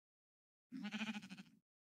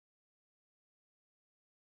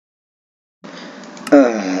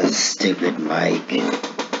Stupid mic.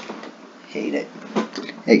 Hate it.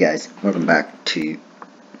 Hey guys, welcome back to...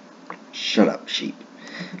 Shut up, sheep.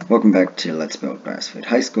 Welcome back to Let's Build Grassfield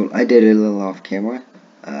High School. I did a little off camera,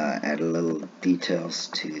 add a little details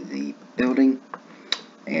to the building.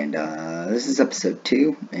 And this is episode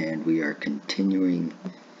 2, and we are continuing...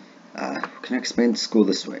 can I explain the school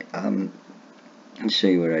this way? I'll show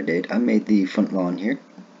you what I did. I made the front lawn here.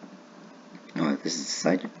 Oh, this is the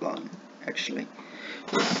side lawn, actually.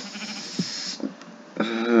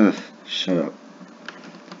 Shut up.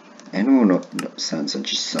 Animal sounds are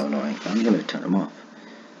just so annoying. I'm gonna turn them off.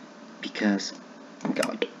 Because,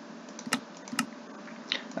 God.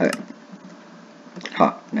 Alright.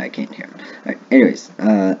 Ha, now I can't hear. Alright, anyways,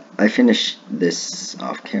 I finished this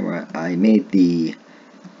off camera. I made the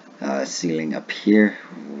ceiling up here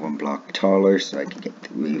 1 block taller so I can get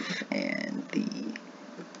the roof and the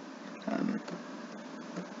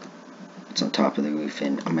it's on top of the roof,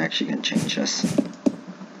 and I'm actually going to change this.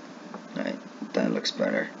 Alright, that looks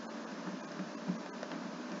better.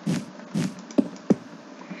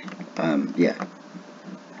 Yeah.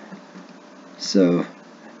 So,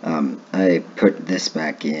 I put this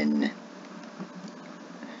back in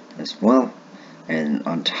as well, and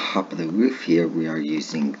on top of the roof here we are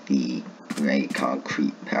using the gray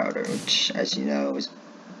concrete powder, which, as you know, is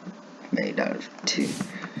made out of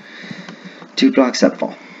two blocks that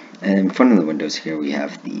fall. And in front of the windows here we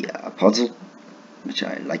have the puzzle, which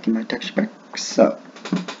I like in my texture pack. So,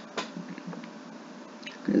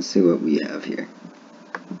 let's see what we have here.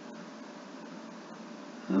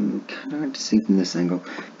 I'm kind of hard to see from this angle,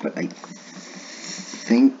 but I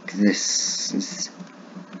think this is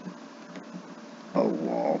a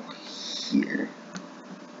wall here.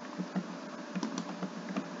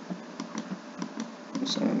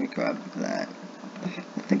 So let me grab that. I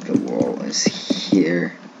think the wall is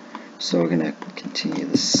here. So we're gonna continue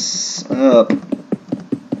this up.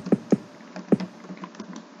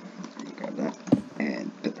 Grab that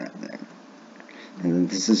and put that there. And then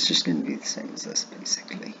this is just gonna be the same as this,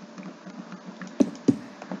 basically.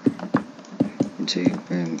 1, 2,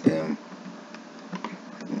 boom, boom.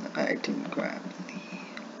 And I didn't grab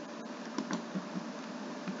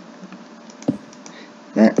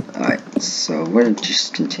that. Alright, so we're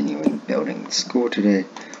just continuing building the school today.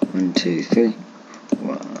 1, 2, 3.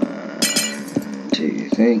 1, 2,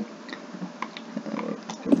 3. We'll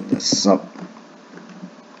build this up.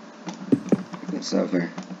 This over.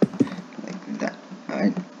 Like that.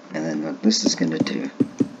 Alright. And then what this is gonna do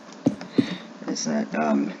is that,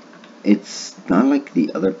 it's not like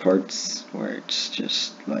the other parts where it's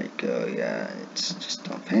just like, oh yeah, it's just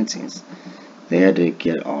all fancy. They had to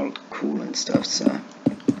get all cool and stuff, so,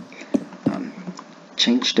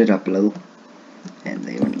 changed it up a little, and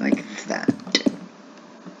they went like that.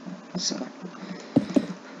 So,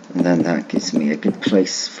 and then that gives me a good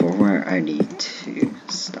place for where I need to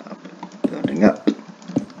stop building up.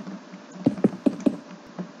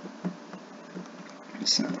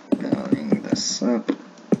 So, building this up,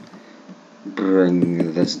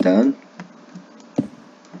 bring this down,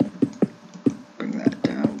 bring that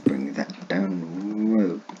down, bring that down.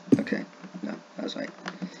 Whoa. Okay, no, that was right.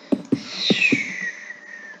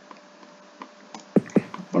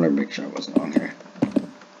 Wanted to make sure I wasn't wrong here.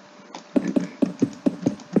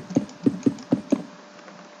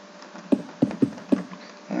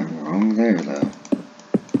 I'm wrong there, though.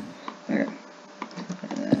 Okay.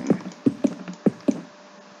 And then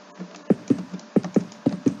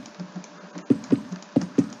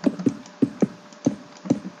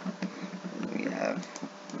we have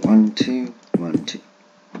 1, 2, 1, 2.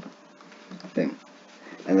 Boom.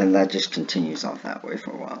 And then that just continues off that way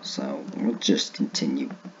for a while. So we'll just continue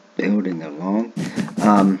building along.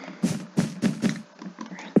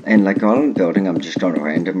 And like all I'm building, I'm just going to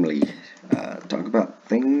randomly talk about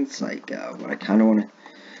things like what I kind of want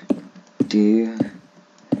to do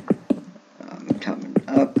coming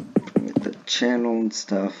up with the channel and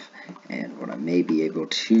stuff, and what I may be able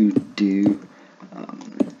to do.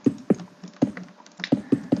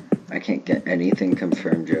 I can't get anything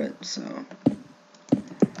confirmed yet, so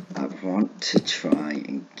I want to try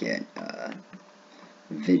and get a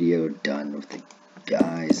video done with the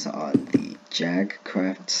guys on the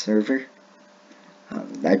JagCraft server.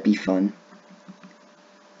 That'd be fun.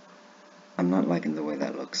 I'm not liking the way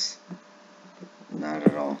that looks. Not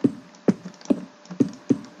at all.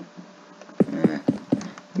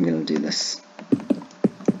 I'm gonna do this.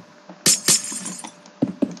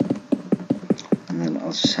 And then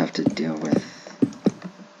I'll just have to deal with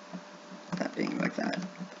that being like that.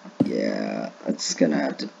 Yeah, it's gonna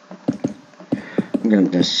have to I'm gonna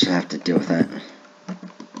just have to deal with that.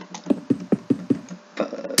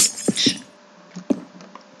 Fudge.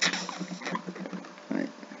 Right.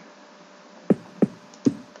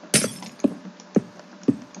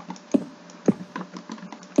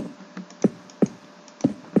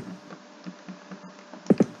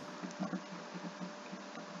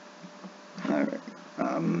 Alright.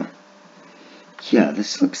 Yeah,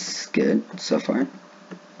 this looks good so far.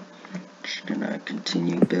 Just gonna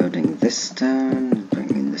continue building this down,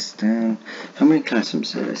 bringing this down. How many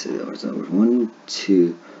classrooms did I say there was? 1,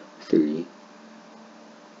 2, 3,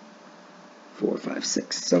 4, 5,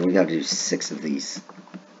 6. So we gotta do 6 of these.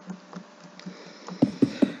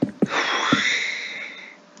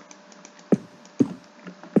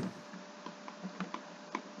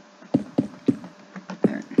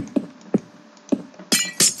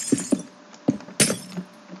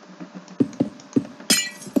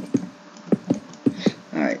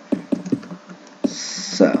 Alright.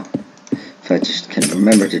 So, if I just can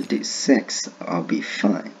remember to do 6, I'll be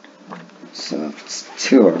fine. So, if it's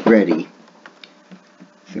 2 already,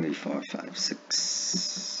 3, 4, 5,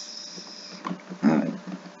 6. Alright.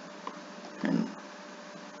 And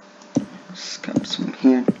this comes from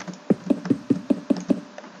here.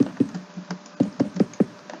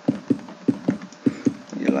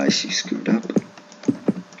 Realize you screwed up.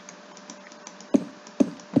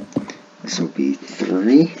 This will be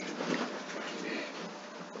 3.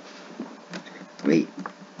 Wait,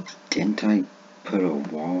 didn't I put a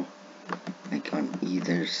wall like on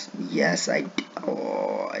either? Yes, I did.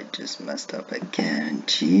 Oh, I just messed up again.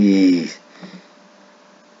 Jeez.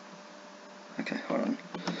 Okay, hold on.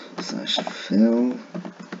 /fill.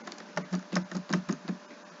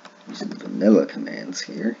 Using vanilla commands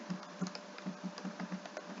here.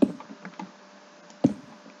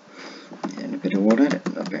 And a bit of water,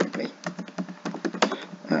 apparently.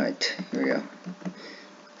 Alright, here we go.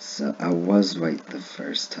 So I was right the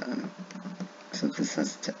first time. Except this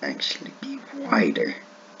has to actually be wider.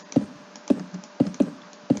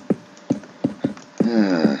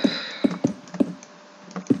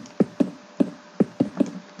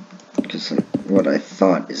 Because like what I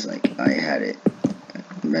thought is like I had it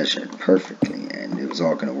measured perfectly and it was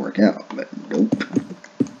all gonna work out, but nope.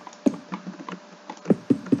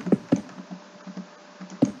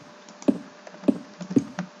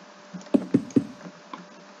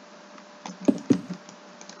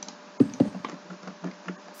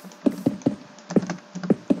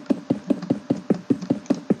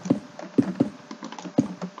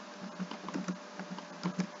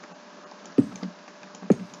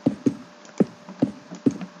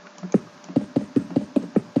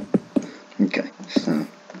 Okay, so,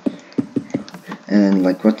 and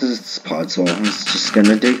like what this pod saw is just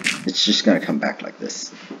gonna do, it's just gonna come back like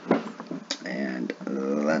this, and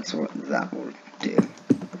that's what that will do.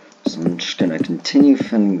 So I'm just gonna continue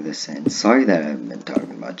filling this in. Sorry that I haven't been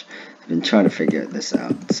talking much. I've been trying to figure this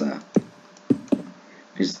out, so,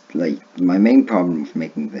 because like my main problem with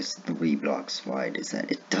making this 3 blocks wide is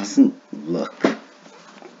that it doesn't look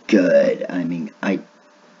good. I mean, I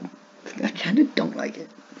kind of don't like it,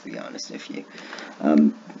 to be honest with you.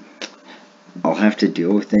 I'll have to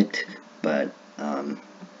deal with it, but yeah,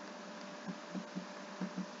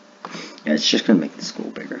 it's just gonna make the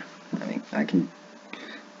school bigger. I mean, I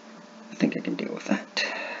think I can deal with that.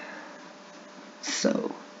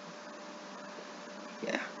 So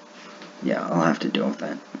yeah, I'll have to deal with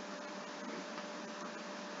that.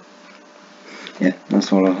 Yeah,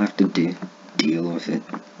 that's what I'll have to do. Deal with it.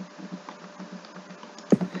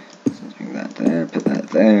 So let's bring that there, put that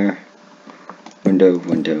there. Window,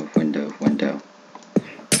 window, window, window.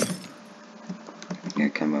 I'm gonna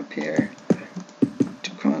come up here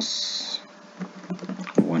to cross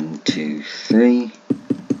 1, 2, 3.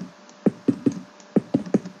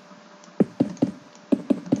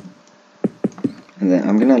 And then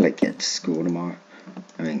I'm gonna like get to school tomorrow.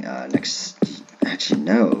 I mean, actually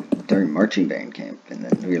no, during marching band camp, and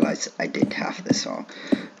then realize I did half this song.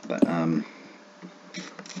 But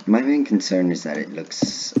my main concern is that it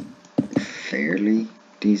looks fairly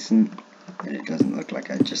decent, and it doesn't look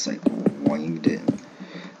like I just like winged it.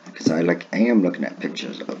 Because I am looking at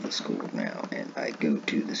pictures of the school now, and I go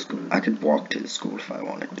to the school. I could walk to the school if I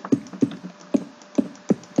wanted to.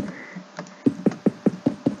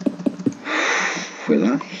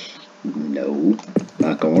 Will I? No,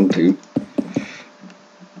 not going to.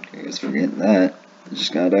 Just forget that.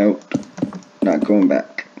 Just got out. Not going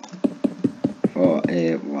back for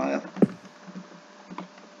a while.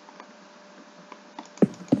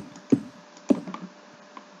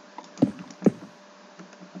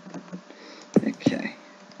 Okay.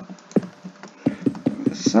 Bring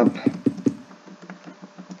this up.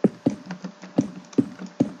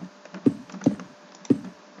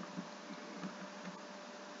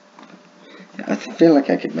 feel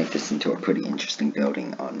like I could make this into a pretty interesting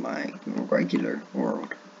building on my regular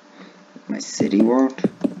world. My city world?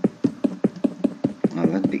 Oh,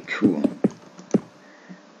 that'd be cool.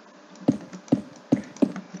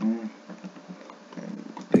 Boom,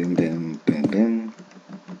 boom, boom, boom.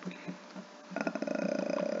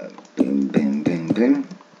 Boom, boom, boom, boom.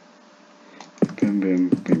 Boom, boom,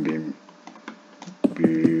 boom, boom.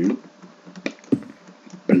 Bloop.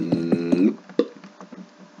 Bloop.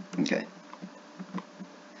 Okay.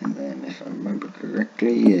 And then, if I remember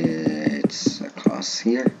correctly, it's across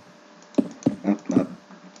here. Up, up,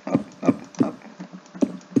 up, up, up.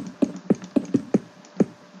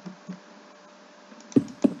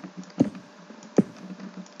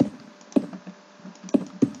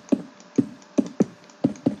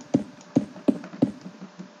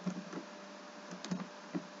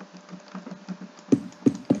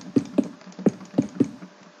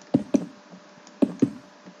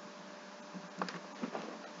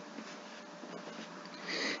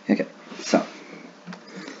 Okay, so,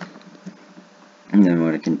 and then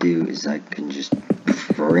what I can do is I can just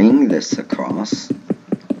bring this across.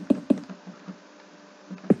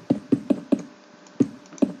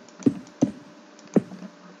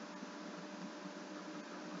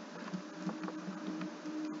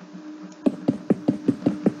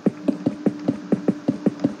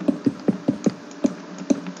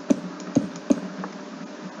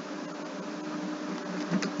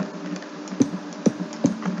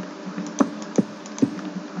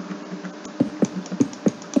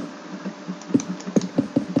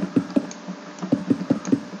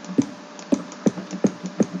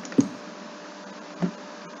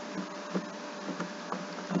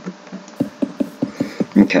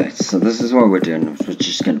 Okay, so this is what we're doing. We're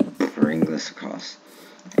just gonna bring this across.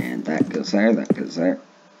 And that goes there, that goes there.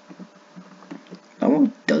 That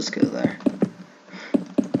one does go there.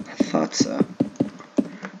 I thought so.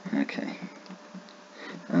 Okay.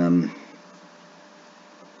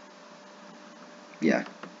 Yeah.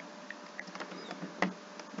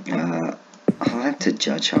 I'll have to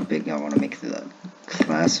judge how big I want to make the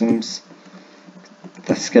classrooms.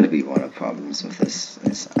 That's gonna be one of the problems with this,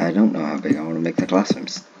 is I don't know how big I want to make the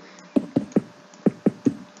classrooms.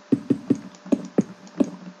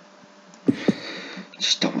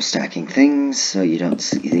 Just double stacking things so you don't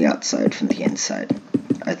see the outside from the inside.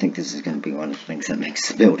 I think this is going to be one of the things that makes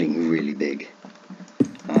the building really big.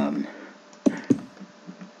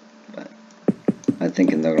 But I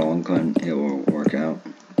think in the long run it will work out.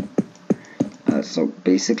 So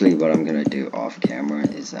basically what I'm going to do off camera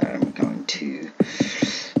is that I'm going to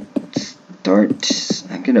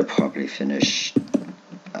I'm going to probably finish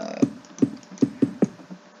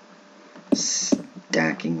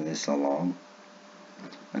stacking this along.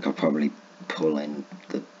 Like I'll probably pull in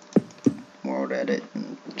the world edit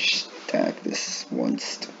and stack this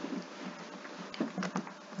once.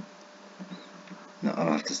 No,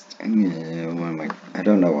 I'll have to. What am I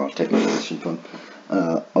don't know what I'll take my position from.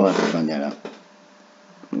 I'll have to find that out.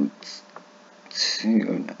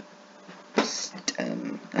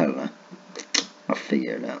 I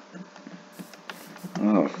don't know.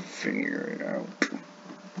 I'll figure it out.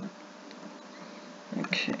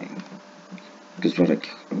 Okay. Because what I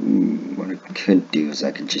could do is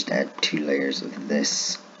I could just add 2 layers of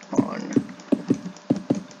this on.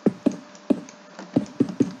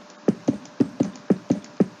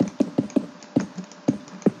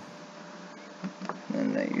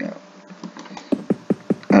 And there you go.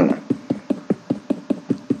 I don't know.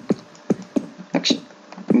 Actually,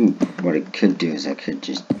 what I could do is I could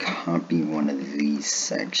just copy one of these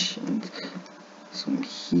sections. So from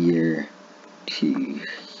here to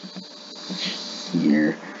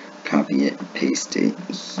here. Copy it, paste it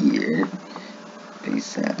here.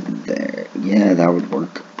 Paste that there. Yeah, that would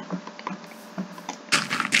work.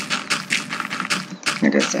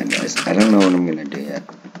 Like I said, guys, I don't know what I'm gonna do yet.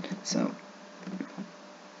 So,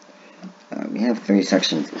 we have 3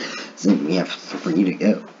 sections. So we have 3 to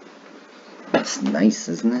go. That's nice,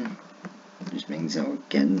 isn't it? Which means that we're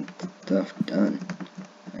getting stuff done.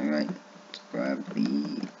 Alright, let's grab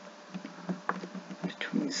the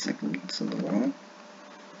between the segments of the wall.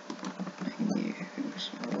 And use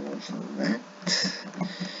all of that.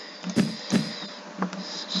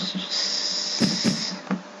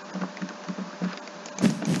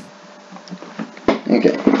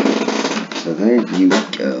 Okay, so there you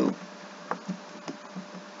go.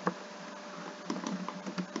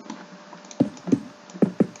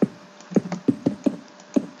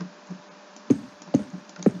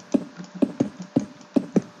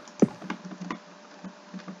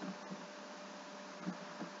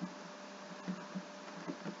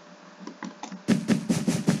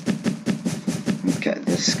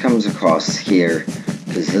 comes across here,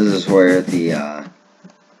 because this is where the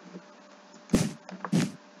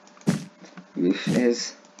roof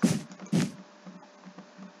is.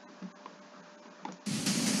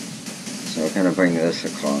 So we're gonna bring this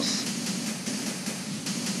across.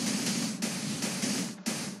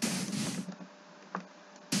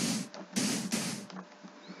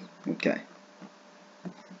 Okay.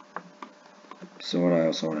 So what I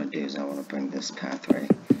also want to do is I want to bring this pathway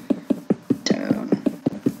down.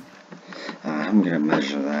 How I'm going to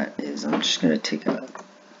measure that is I'm just going to take a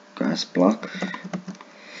grass block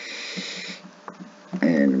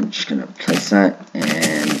and I'm just going to place that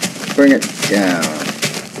and bring it down.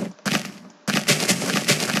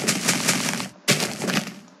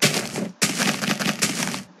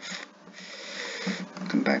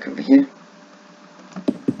 Come back over here.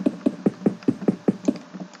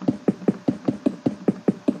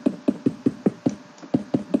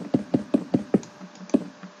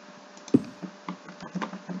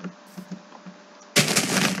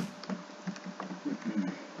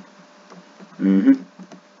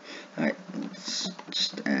 Alright, let's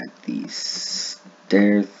just add these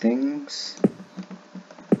stair things.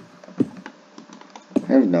 I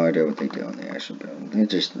have no idea what they do on the actual building. They're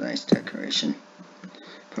just a nice decoration.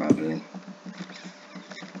 Probably.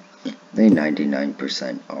 They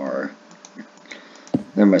 99% are.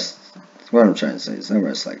 What I'm trying to say is they're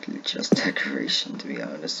most likely just decoration, to be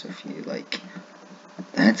honest with you. Like,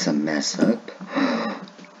 that's a mess up.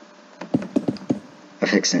 I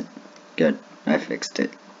fixed it. Good. I fixed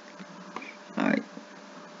it. Alright.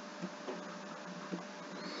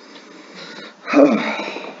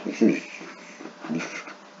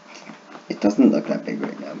 It doesn't look that big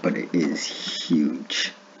right now, but it is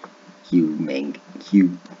huge. Huge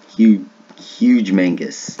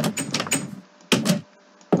mangus.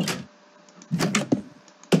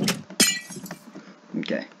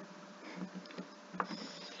 Okay.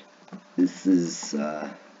 This is,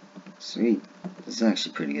 sweet. This is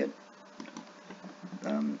actually pretty good.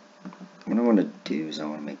 What I want to do is I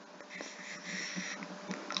want to make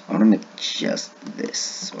just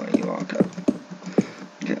this when you walk up.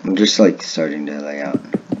 Okay, I'm just like starting to lay out.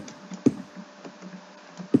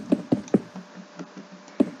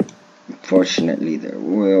 Unfortunately, there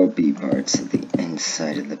will be parts of the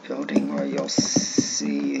inside of the building where you'll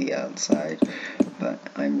see the outside, but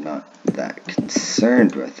I'm not that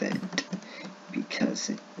concerned with it because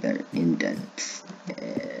they're indents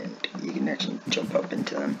and you can actually jump up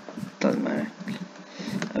into them. Doesn't matter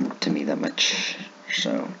to me that much.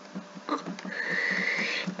 So,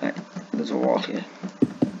 alright, there's a wall here.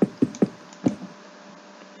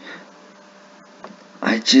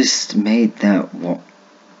 I just made that wall.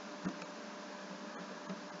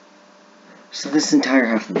 So this entire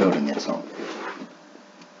half of the building is all.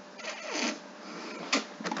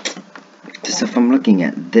 Because if I'm looking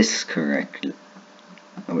at this correctly,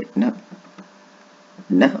 oh wait, no,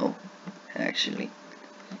 actually,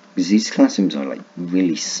 because these classrooms are like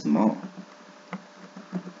really small.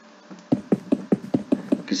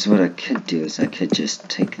 Because what I could do is I could just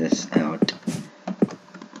take this out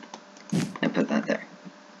and put that there.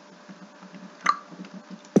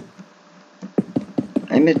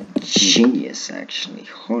 I'm a genius, actually.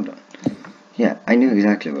 Hold on. Yeah, I knew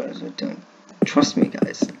exactly what I was doing. Trust me,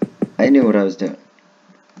 guys. I knew what I was doing.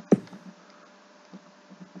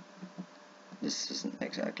 This isn't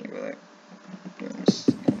exactly what I'm doing.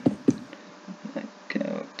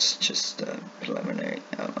 Okay, it's just a preliminary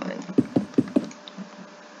outline.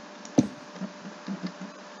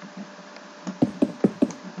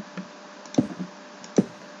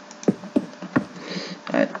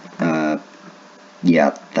 Alright,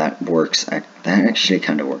 yeah, that works. That actually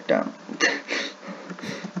kind of worked out.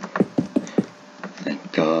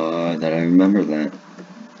 Thank God that I remember that.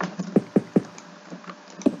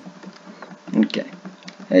 Okay,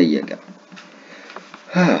 there you go.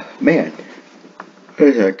 Ah, man,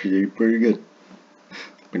 that's actually pretty good.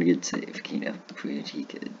 Pretty good save, Aquino. Pretty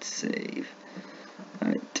good save.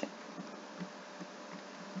 Alright.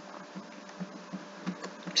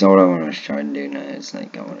 So what I want to try and do now is,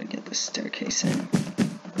 like, I want to get the staircase in.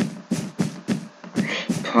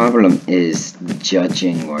 Problem is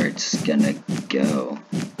judging where it's gonna go.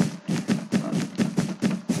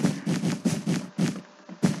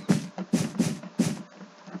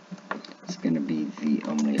 It's gonna be the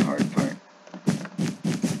only hard part.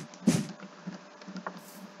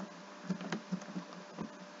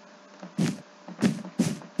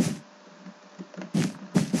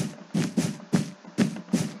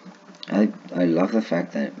 I love the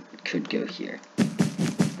fact that it could go here,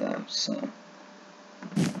 though, so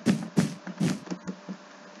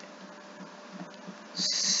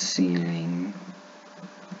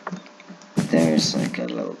so I got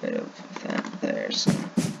a little bit of that there, so.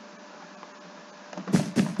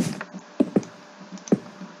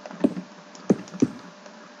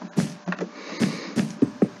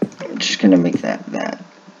 I'm just gonna make that,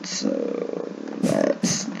 so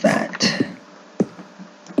that's that.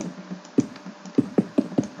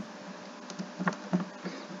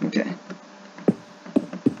 Okay.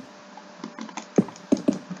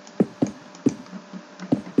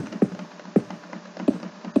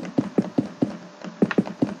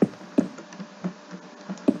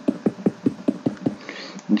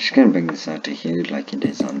 I'm just going to bring this out to here like it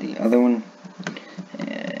is on the other one,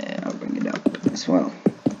 and I'll bring it up as well.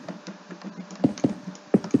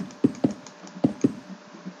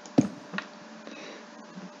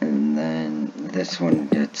 And then this one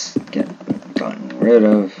gets gotten rid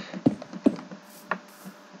of,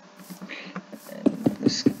 and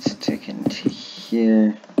this gets taken to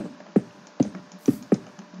here.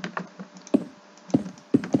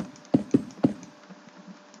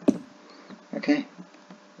 Okay.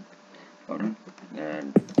 Hold on.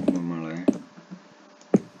 One more layer.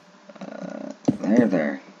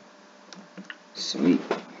 There. Sweet.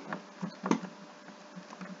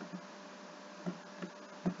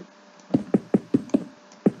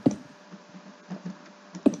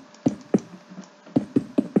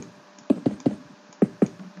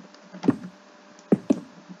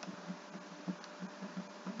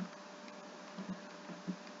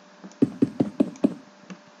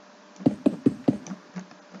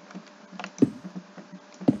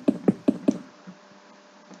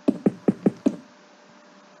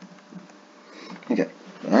 Okay,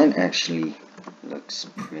 that actually looks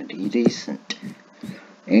pretty decent.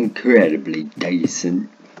 Incredibly decent,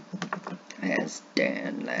 as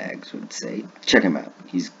Dan Lags would say. Check him out,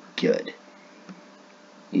 he's good.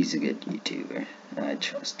 He's a good YouTuber, I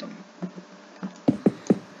trust him.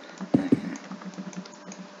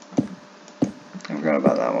 I forgot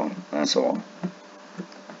about that one, that's all.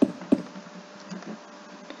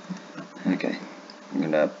 Okay, I'm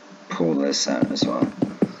gonna pull this out as well.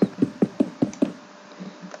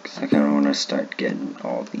 I kind of want to start getting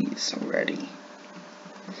all these ready.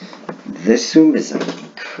 This room is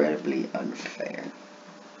incredibly unfair.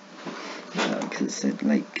 Because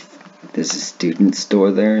there's a student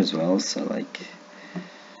store there as well, so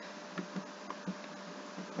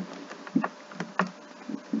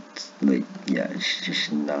yeah, it's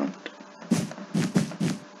just not.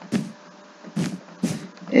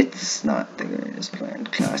 It's not the greatest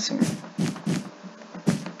planned classroom.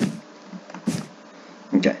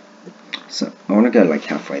 Okay. So, I want to go like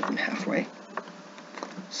halfway then halfway.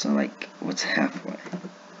 So like, what's halfway?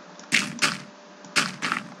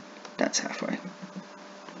 That's halfway.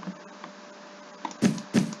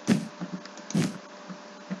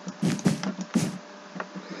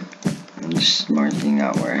 I'm just marking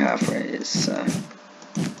out where halfway is.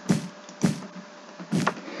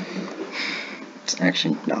 It's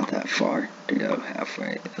actually not that far to go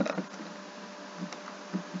halfway.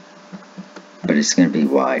 But it's going to be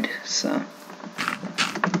wide, so.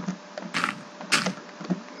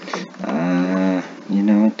 You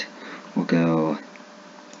know what? We'll go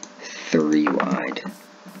 3 wide.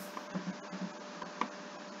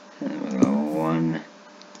 And we'll go 1,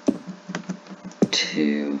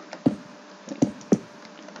 2.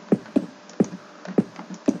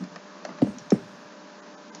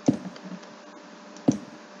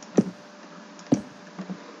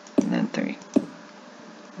 And then 3.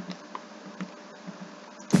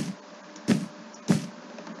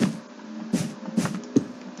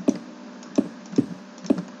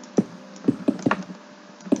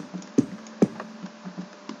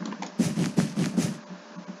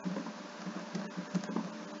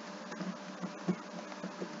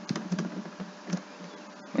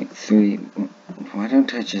 Like 3. Why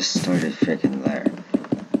don't I just start it freaking there?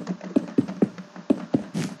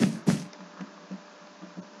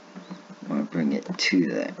 I want to bring it to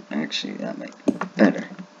there. Actually, that might be better.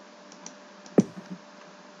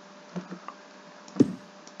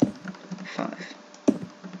 5.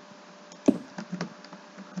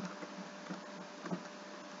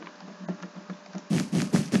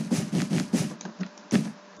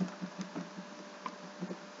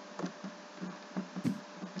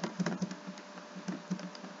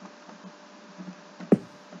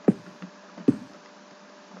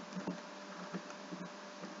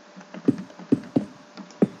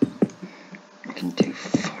 I can do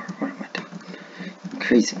 4. What am I doing? I'm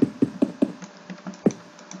crazy.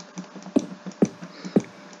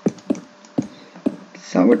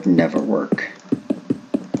 That would never work.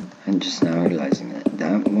 I'm just now realizing that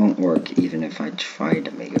that won't work even if I try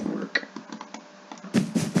to make it work.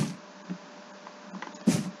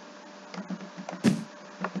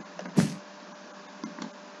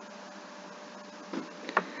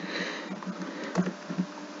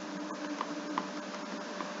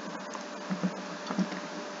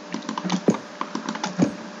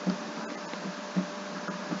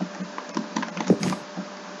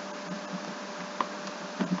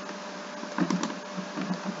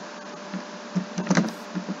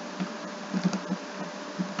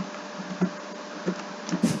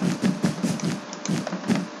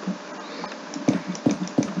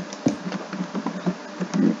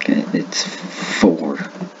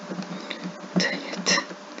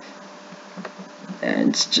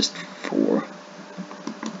 just 4.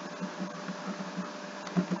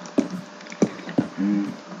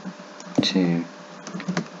 1, 2,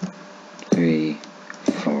 3,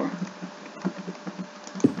 4.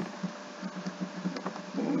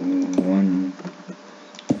 1,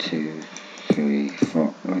 2, 3, 4.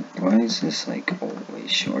 Why is this like always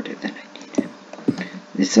shorter than I need it?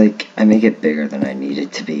 It's like I make it bigger than I need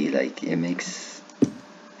it to be. Like it makes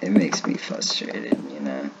me frustrated, you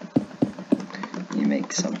know. You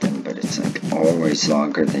make something, but it's like always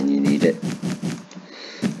longer than you need it.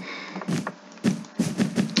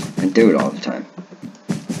 I do it all the time.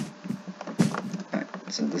 Alright,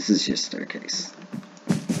 so this is your staircase.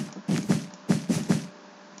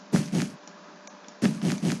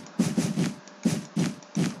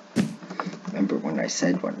 Remember when I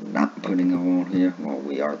said we're not putting a wall here? Well,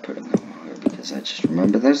 we are putting a wall here because I just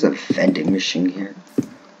remember there's a vending machine here.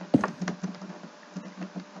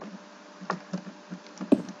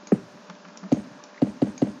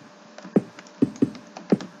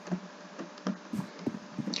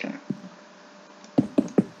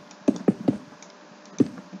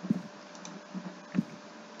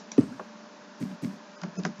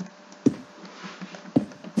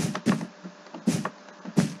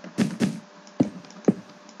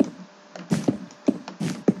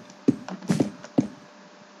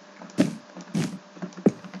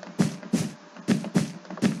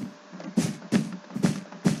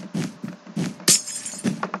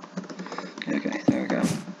 Okay, there we go.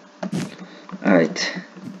 Alright.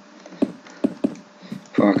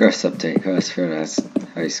 Progress update.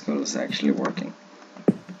 Grassfield High School is actually working.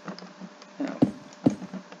 Now.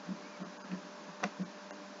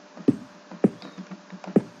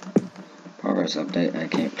 Progress update. I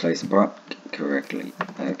can't place block correctly.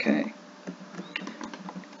 Okay.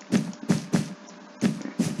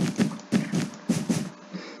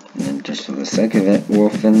 And then just for the sake of it,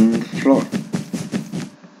 wolf in the floor.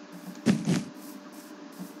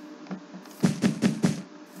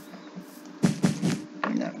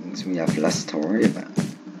 We have less to worry about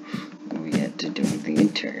when we get to doing the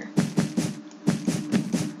interior.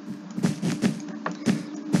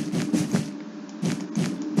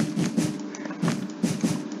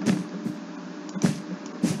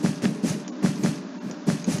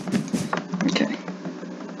 Okay.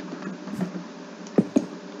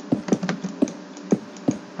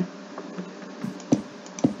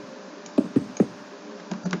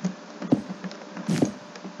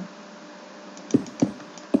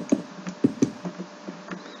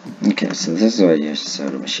 Okay, so this is what your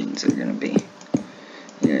soda machines are gonna be.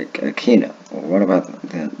 Your Aquino. Well, what about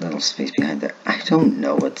that little space behind there? I don't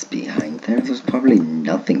know what's behind there. There's probably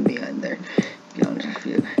nothing behind there, to be honest with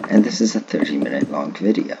you. And this is a 30-minute long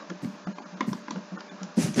video.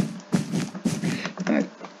 Alright,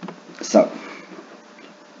 so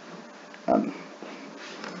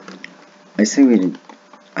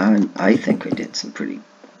I think we did some pretty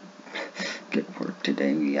good work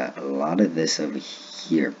today. We got a lot of this over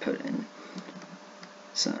here put in.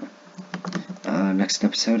 So, next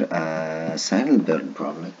episode, side of the building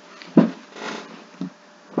probably.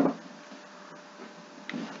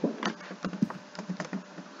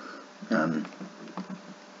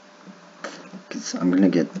 Because I'm gonna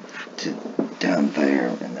get to down there,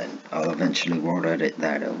 and then I'll eventually wall edit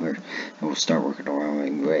that over, and we'll start working our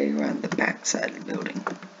way around the back side of the building.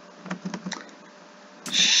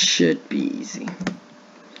 Should be easy.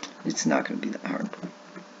 It's not gonna be that hard.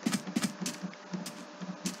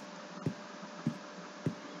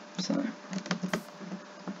 So,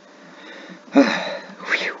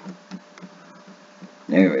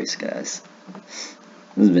 anyways, guys, this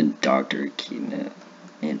has been Dr. Aquino,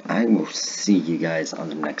 and I will see you guys on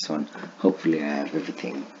the next one. Hopefully, I have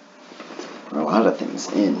everything, or a lot of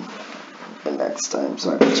things in the next time,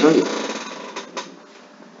 so I can show you.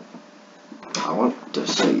 I want to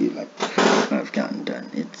show you like what I've gotten done.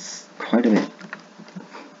 It's quite a bit.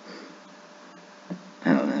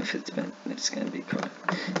 I don't know if it's gonna be quite.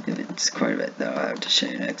 If it's quite a bit though, I'll have to show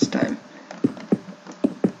you next time.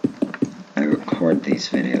 I record these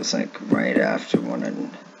videos like right after one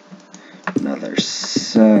another,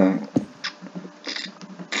 so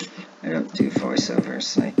I don't do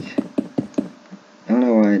voiceovers. Like I don't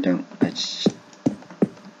know why I don't. I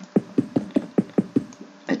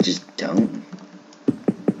just don't.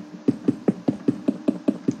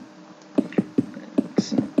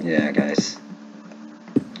 So, yeah, guys.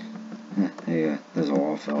 There you go. There's a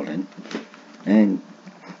wall filled in, and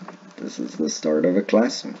this is the start of a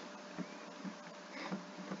classroom.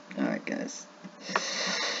 Alright, guys.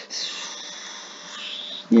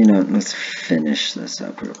 You know, let's finish this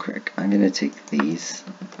up real quick. I'm gonna take these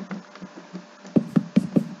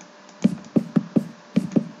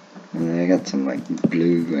add some like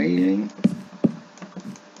blue railing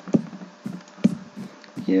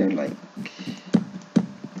here, like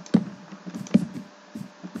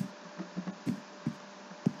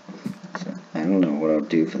so. I don't know what I'll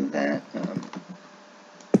do for that.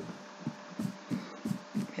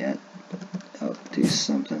 Yeah, I'll do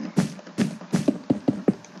something.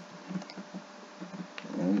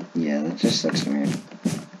 Yeah, that just looks weird.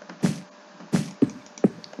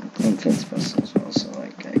 Clone fence post as well, so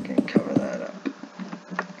like I can cover that up.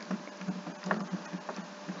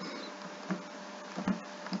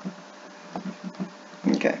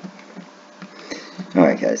 Okay.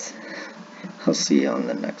 Alright guys. I'll see you on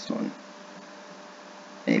the next one.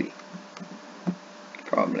 Maybe.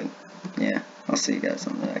 Probably. Yeah, I'll see you guys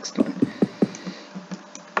on the next one.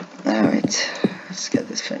 Alright. Let's get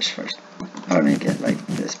this finished first. I want to get like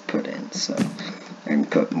this put in, so I can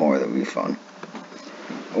put more of the roof on.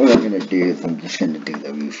 What I'm gonna do is I'm just gonna do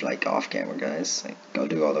the roof like off camera, guys. Like, I'll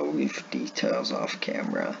do all the roof details off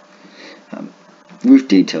camera. Roof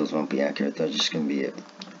details won't be accurate. They're just gonna be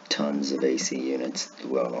tons of AC units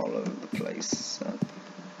throughout all over the place. So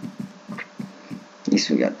at least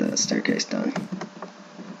we got the staircase done.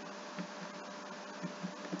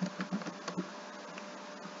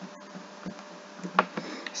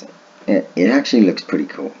 So it actually looks pretty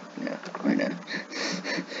cool. Yeah, right now.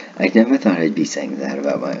 I never thought I'd be saying that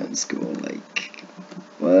about my own school. Like,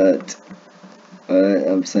 what?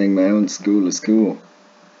 I'm saying my own school is cool.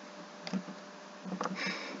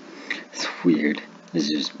 It's weird. It's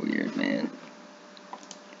just weird, man.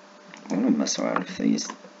 I want to mess around with these.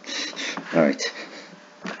 Alright.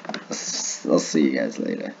 I'll see you guys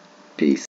later. Peace.